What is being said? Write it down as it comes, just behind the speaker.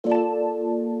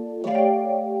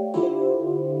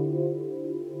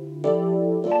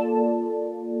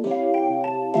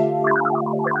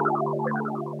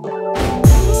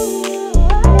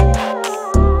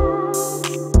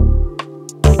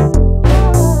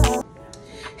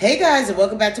Hey guys, and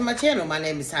welcome back to my channel. My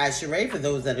name is KEESHA Ray for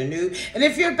those that are new. And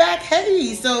if you're back,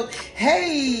 hey, so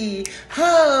hey,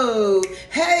 ho,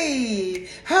 hey,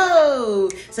 ho.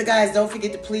 So guys, don't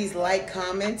forget to please like,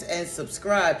 comment, and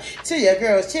subscribe to your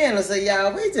girl's channel. So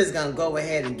y'all, we're just gonna go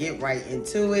ahead and get right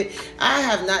into it. I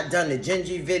have not done a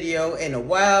Gingy video in a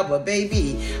while, but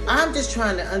baby, I'm just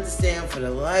trying to understand for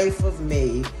the life of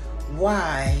me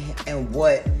why and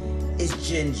what is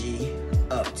Gingy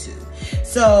up to.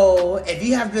 So if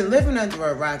you have been living under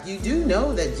a rock, you do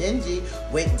know that Gingy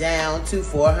went down to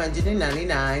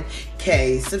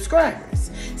 499K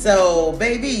subscribers. So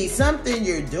baby, something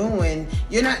you're doing,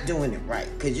 you're not doing it right,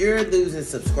 because you're losing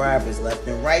subscribers left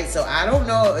and right. So I don't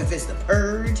know if it's the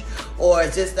purge or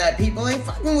it's just that people ain't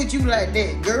fucking with you like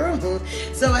that, girl.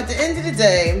 So at the end of the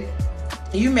day,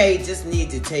 you may just need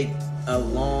to take a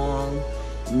long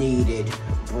needed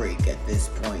break at this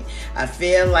point. I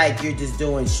feel like you're just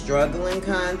doing struggling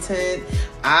content.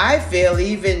 I feel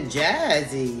even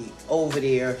Jazzy over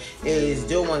there is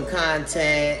doing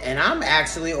content, and I'm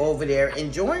actually over there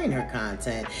enjoying her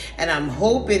content. And I'm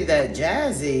hoping that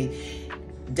Jazzy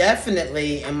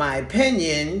definitely, in my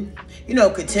opinion, you know,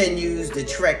 continues the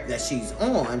trek that she's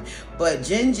on. But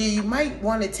Gingy, you might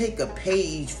want to take a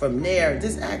page from there.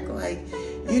 Just act like,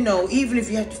 you know, even if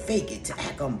you have to fake it, to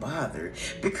act unbothered.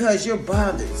 Because you're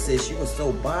bothered, sis. You were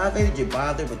so bothered. You're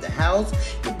bothered with the house.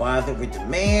 You're bothered with the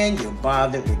man. You're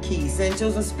bothered with Key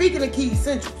Essentials. And speaking of Key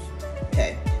Essentials,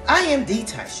 okay, I am the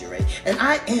KEESHA Ray, and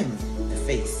I am the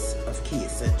face of Key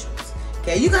Essentials.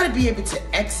 Okay, you got to be able to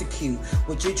execute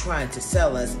what you're trying to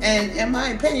sell us. And in my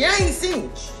opinion, I ain't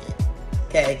seen shit.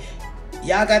 Okay,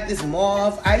 y'all got this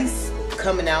mauve ice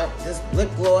coming out, this lip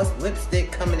gloss,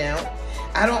 lipstick coming out.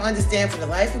 I don't understand for the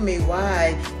life of me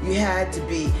why you had to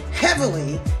be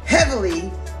heavily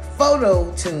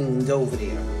photo-tuned over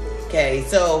there. Okay,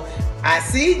 so I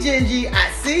see Gingy,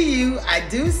 I see you. I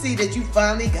do see that you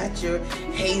finally got your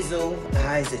hazel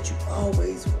eyes that you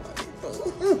always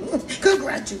wanted.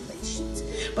 Congratulations.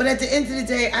 But at the end of the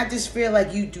day, I just feel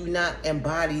like you do not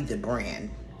embody the brand.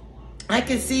 I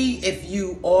can see if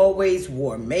you always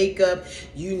wore makeup,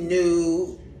 you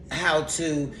knew how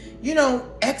to, you know,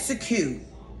 execute,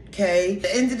 okay? At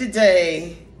the end of the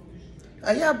day,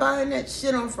 are y'all buying that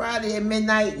shit on Friday at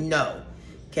midnight? No.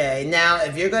 Okay, now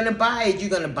if you're gonna buy it, you're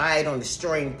gonna buy it on the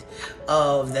strength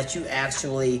of that you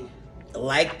actually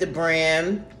like the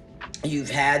brand, you've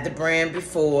had the brand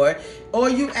before, or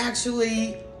you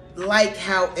actually like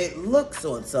how it looks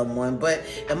on someone. But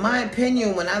in my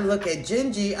opinion, when I look at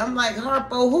Gingy, I'm like,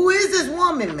 Harpo, who is this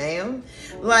woman, man?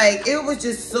 Like, it was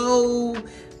just so,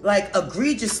 like,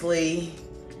 egregiously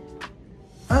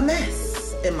a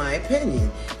mess, in my opinion.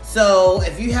 So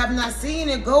if you have not seen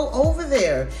it, go over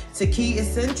there to Key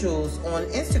Essentials on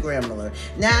Instagram alert.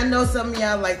 Now I know some of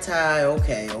y'all like, Ty,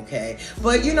 okay.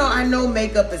 But you know, I know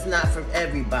makeup is not for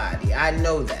everybody. I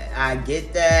know that. I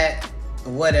get that.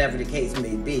 Whatever the case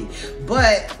may be.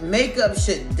 But makeup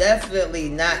should definitely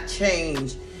not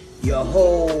change your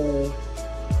whole,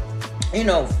 you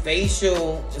know,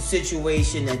 facial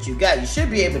situation that you got. You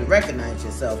should be able to recognize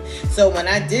yourself. So when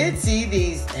I did see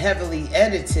these heavily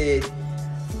edited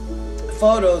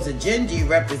photos of Gingy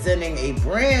representing a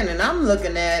brand, and I'm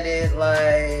looking at it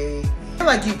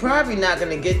like you're probably not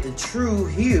gonna get the true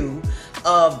hue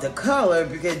of the color,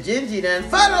 because Gingy done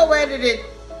photo edited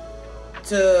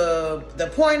to the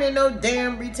point of no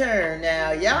damn return.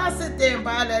 Now, y'all sit there and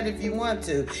buy that if you want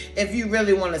to, if you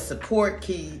really want to support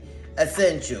Key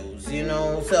Essentials, you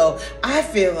know. So I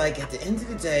feel like at the end of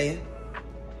the day,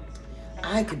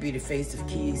 I could be the face of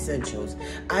Key Essentials.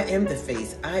 I am the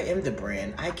face. I am the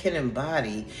brand. I can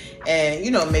embody and,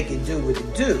 you know, make it do what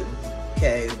it do,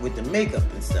 okay, with the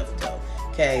makeup and stuff, though.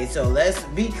 Okay, so let's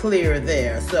be clear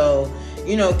there. So,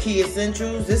 you know, Key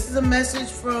Essentials, this is a message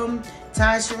from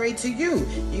KEESHA Ray to you.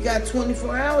 You got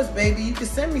 24 hours, baby. You can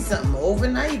send me something,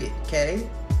 overnight it, okay?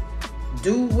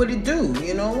 Do what it do,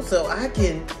 you know, so I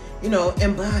can, you know,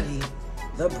 embody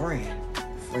the brand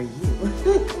for you.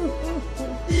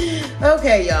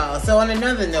 Okay, y'all. So on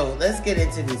another note, let's get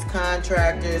into these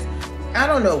contractors. I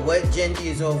don't know what Gingy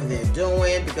is over there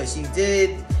doing, because she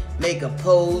did make a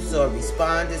post or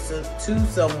responded to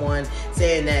someone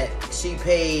saying that she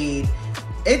paid.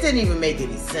 It didn't even make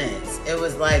any sense. It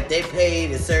was like they paid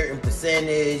a certain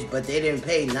percentage, but they didn't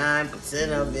pay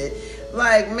 9% of it.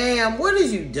 Like, ma'am, what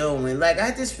is you doing? Like, I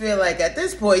just feel like at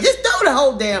this point, just throw the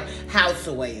whole damn house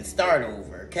away and start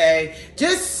over, okay?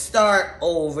 Just start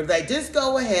over. Like, just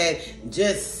go ahead,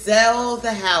 just sell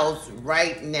the house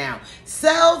right now.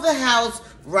 Sell the house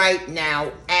right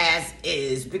now as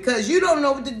is, because you don't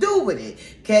know what to do with it,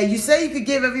 okay? You say you could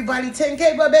give everybody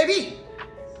 10K, but baby,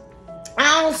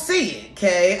 I don't see it,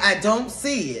 okay? I don't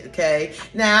see it, okay?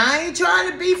 Now, I ain't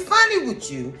trying to be funny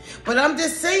with you, but I'm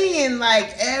just saying,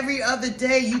 like, every other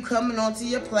day you coming onto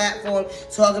your platform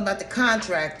talking about the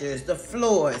contractors, the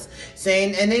floors,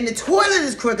 saying, and then the toilet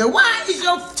is crooked. Why is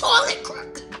your toilet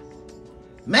crooked?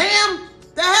 Ma'am,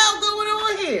 the hell going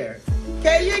on here?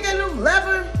 Okay, you ain't got no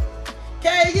lever.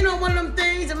 Okay, you know, one of them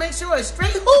things to make sure it's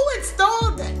straight. Who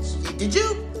installed that shit? Did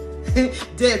you?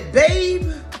 Did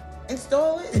Babe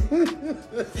install it?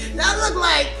 That look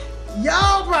like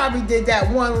y'all probably did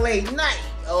that one late night.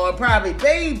 Or probably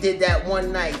Babe did that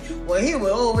one night when he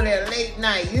was over there late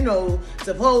night, you know,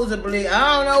 supposedly.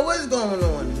 I don't know what's going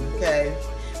on, okay?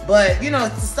 But, you know,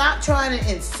 stop trying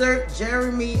to insert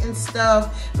Jeremy and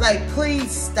stuff. Like,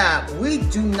 please stop. We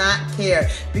do not care.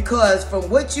 Because from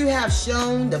what you have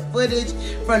shown, the footage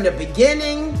from the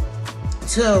beginning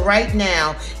to right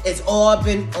now, it's all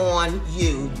been on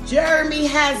you. Jeremy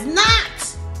has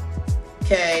not,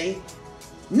 okay,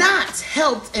 not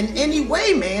helped in any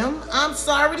way, ma'am. I'm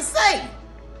sorry to say.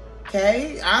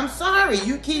 Okay? I'm sorry.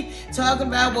 You keep talking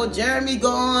about, well, Jeremy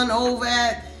going over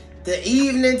at the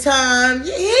evening time.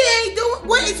 He ain't doing,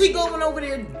 what is he going over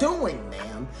there doing,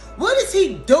 ma'am? What is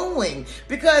he doing?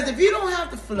 Because if you don't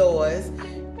have the floors,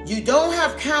 you don't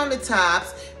have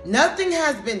countertops, nothing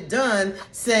has been done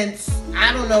since,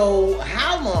 I don't know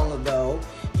how long ago.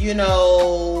 You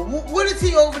know, what is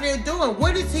he over there doing?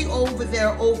 What is he over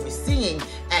there overseeing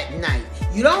at night?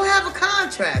 You don't have a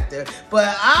contractor,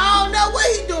 but I don't know what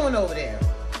he's doing over there.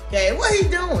 Okay, what he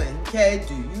doing? Okay,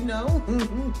 do you know?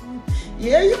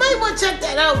 Yeah, you might want to check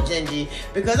that out, Gingy,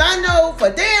 because I know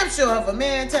for damn sure if a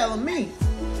man telling me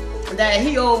that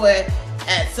he over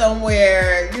at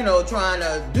somewhere, you know, trying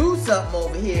to do something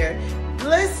over here,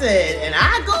 listen, and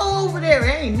I go over there,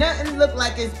 ain't nothing look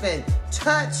like it's been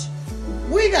touched.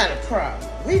 We got a problem.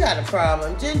 We got a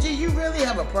problem. Gingy, you really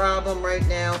have a problem right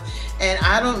now, and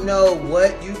I don't know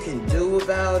what you can do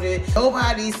about it.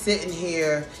 Nobody's sitting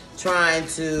here trying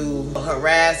to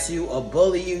harass you or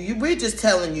bully you. We're just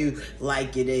telling you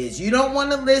like it is. You don't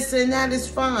want to listen, that is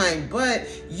fine, but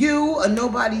you or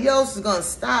nobody else is going to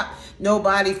stop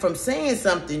nobody from saying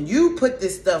something. You put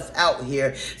this stuff out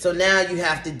here, so now you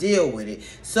have to deal with it.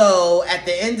 So at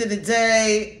the end of the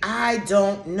day, I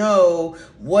don't know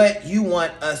what you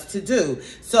want us to do.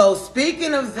 So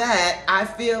speaking of that, I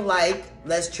feel like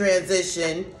let's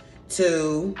transition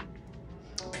to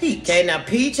Peach. Okay, now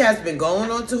Peach has been going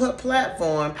onto her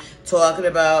platform talking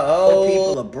about, oh,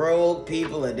 people are broke,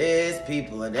 people are this,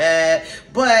 people are that.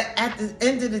 But at the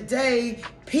end of the day,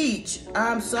 Peach,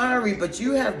 I'm sorry, but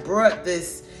you have brought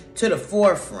this to the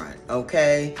forefront,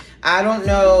 okay? I don't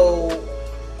know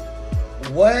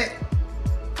what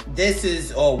this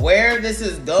is or where this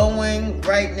is going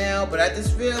right now, but I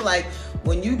just feel like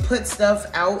when you put stuff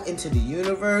out into the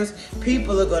universe,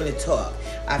 people are going to talk.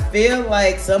 I feel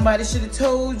like somebody should have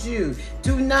told you,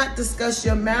 do not discuss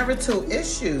your marital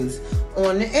issues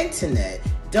on the internet.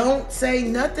 Don't say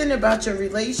nothing about your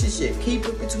relationship. Keep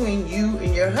it between you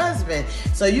and your husband.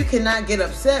 So you cannot get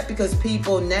upset because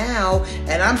people now,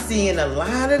 and I'm seeing a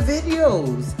lot of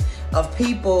videos of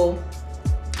people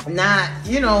not,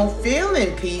 you know,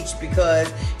 feeling Peach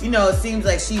because, you know, it seems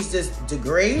like she's just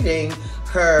degrading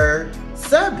her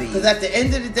subby. Because at the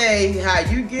end of the day, how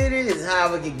you get it is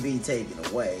how it can be taken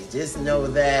away. Just know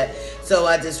that. So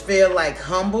I just feel like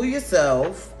humble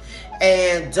yourself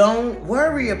and don't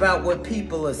worry about what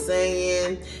people are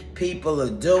saying, people are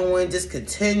doing. Just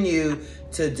continue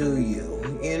to do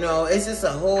you. You know, it's just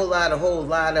a whole lot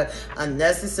of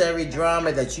unnecessary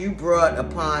drama that you brought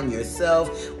upon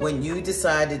yourself when you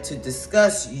decided to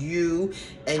discuss you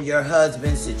and your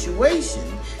husband's situation.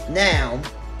 Now,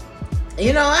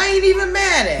 you know, I ain't even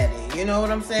mad at it. You know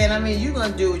what I'm saying? I mean, you're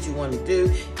going to do what you want to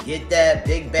do. Get that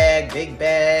big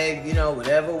bag, you know,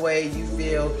 whatever way you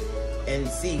feel and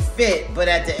see fit. But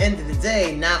at the end of the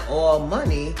day, not all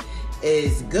money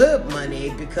is good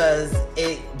money because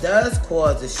it does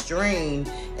cause a strain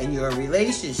in your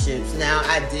relationships. Now,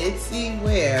 I did see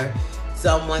where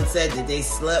someone said that they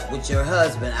slept with your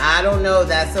husband. I don't know,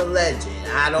 that's a legend.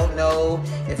 I don't know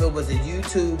if it was a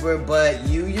YouTuber, but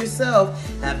you yourself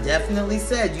have definitely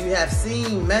said you have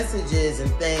seen messages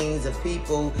and things of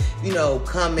people, you know,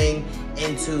 coming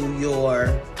into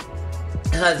your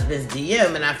husband's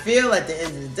DM. And I feel at the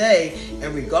end of the day,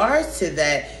 in regards to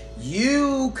that,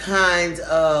 you kind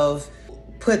of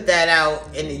put that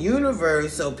out in the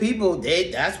universe, so people,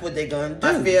 that's what they're gonna do.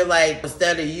 I feel like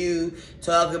instead of you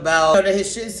talking about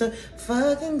his shit so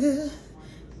fucking good,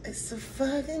 It's so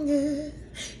fucking good.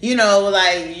 You know,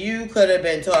 like, you could have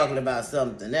been talking about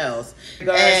something else.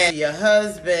 And your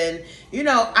husband, you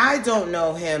know, I don't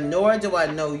know him, nor do I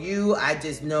know you. I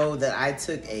just know that I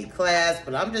took a class,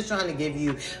 but I'm just trying to give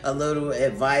you a little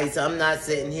advice. I'm not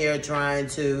sitting here trying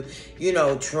to, you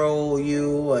know, troll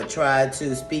you or try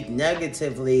to speak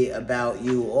negatively about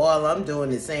you. All I'm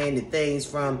doing is saying the things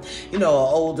from, you know,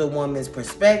 an older woman's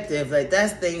perspective. Like,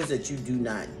 that's things that you do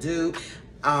not do.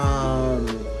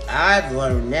 I've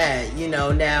learned that, you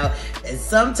know. Now, and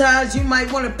sometimes you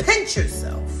might want to pinch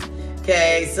yourself,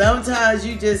 okay? Sometimes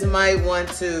you just might want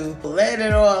to let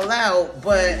it all out,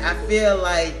 but I feel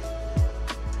like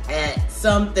at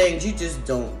some things you just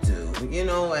don't do, you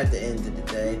know, at the end of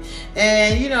the day.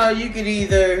 And, you know, you could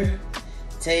either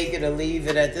take it or leave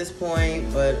it at this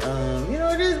point, but, you know,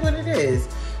 it is what it is.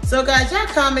 So, guys, y'all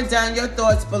comment down your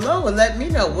thoughts below and let me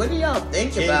know, what do y'all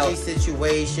think about the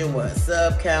situation with a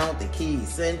sub count, the key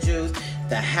essentials,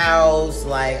 the house?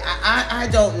 Like, I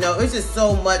don't know. It's just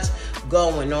so much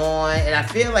going on, and I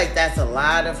feel like that's a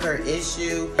lot of her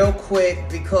issue. Real quick,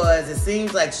 because it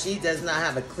seems like she does not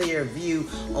have a clear view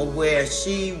on where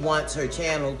she wants her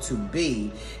channel to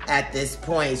be at this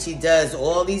point. She does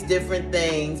all these different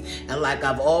things, and like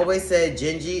I've always said,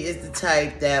 Gingy is the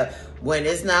type that when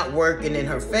it's not working in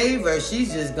her favor,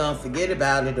 she's just gonna forget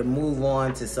about it or move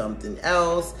on to something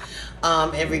else.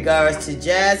 In regards to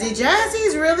Jazzy,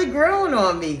 Jazzy's really growing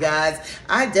on me, guys.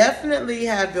 I definitely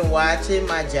have been watching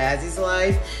my Jazzy's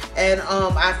life, and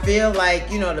I feel like,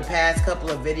 you know, the past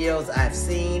couple of videos I've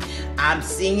seen, I'm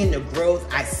seeing the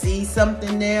growth. I see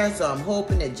something there, so I'm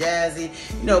hoping that Jazzy,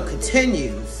 you know,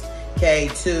 continues,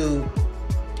 okay, to,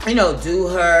 you know, do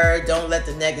her. Don't let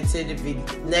the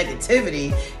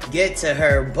negativity get to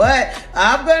her. But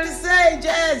I'm gonna say,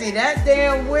 Jazzy, that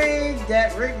damn wig,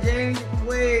 that Rick James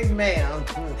wig, man.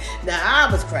 Now,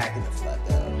 I was cracking the fuck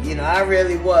up. You know, I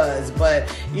really was. But,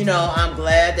 you know, I'm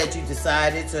glad that you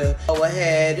decided to go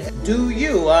ahead, do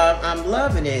you. I'm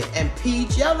loving it. And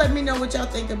Peach, y'all let me know what y'all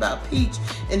think about Peach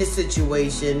in the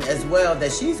situation as well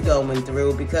that she's going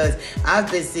through, because I've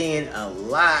been seeing a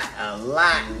lot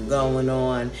going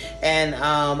on. And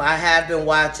I have been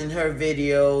watching her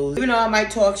videos. Even though I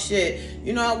might talk shit,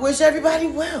 you know, I wish everybody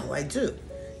well. I do.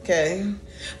 Okay?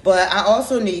 But I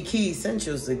also need key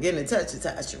essentials to get in touch with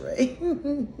Tasha Ray.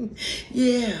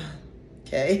 Yeah.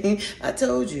 Okay? I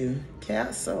told you. Okay?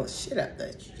 I saw shit out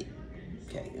that shit.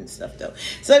 Okay, and stuff though.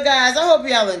 So, guys, I hope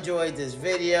y'all enjoyed this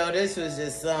video. This was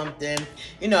just something,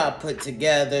 you know, I put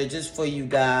together just for you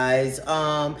guys.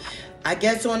 I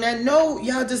guess on that note,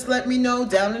 y'all just let me know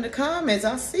down in the comments.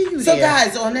 I'll see you there. So,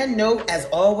 guys, on that note, as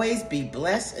always, be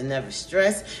blessed and never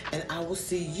stress. And I will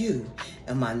see you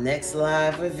in my next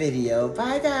live video.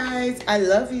 Bye, guys. I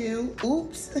love you.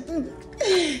 Oops.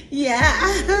 Yeah.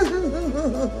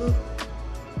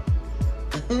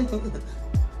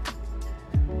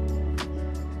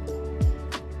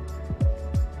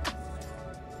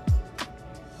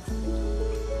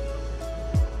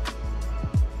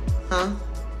 Huh?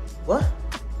 What?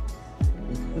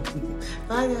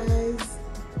 Bye, guys.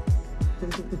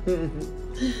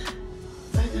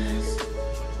 Bye, guys.